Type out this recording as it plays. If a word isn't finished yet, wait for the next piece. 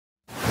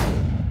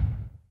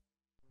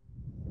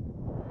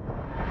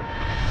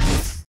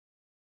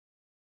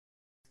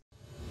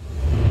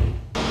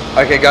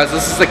Okay guys,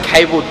 this is the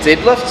cable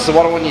deadlift. So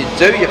what I want you to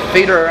do, your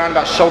feet are around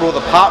about shoulder width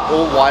apart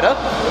or wider.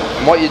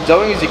 And what you're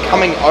doing is you're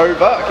coming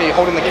over, okay, you're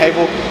holding the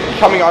cable, you're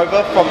coming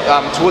over from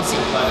towards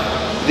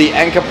the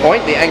anchor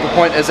point. The anchor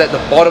point is at the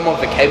bottom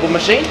of the cable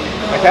machine,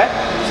 okay?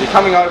 So you're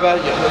coming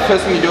over, the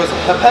first thing you do is a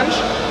hip hinge.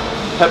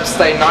 Hips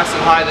stay nice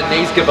and high, the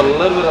knees give a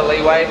little bit of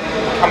leeway.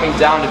 Coming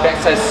down, your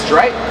back stays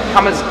straight.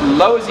 Come as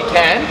low as you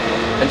can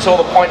until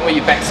the point where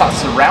your back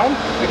starts to round,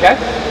 okay?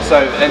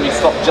 So, and you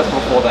stop just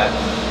before that.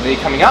 Then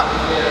you're coming up,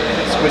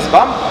 squeeze the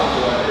bum,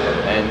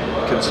 and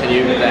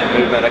continue that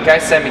movement, okay?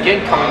 Same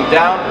again, coming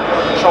down,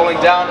 controlling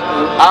down,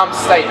 arms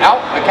stay out,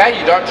 okay?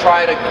 You don't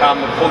try to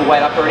pull the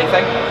weight up or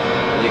anything.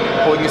 You're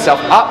pulling yourself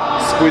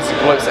up, squeeze the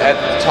glutes at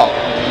the top.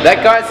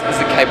 That, guys,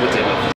 is the cable deadlift.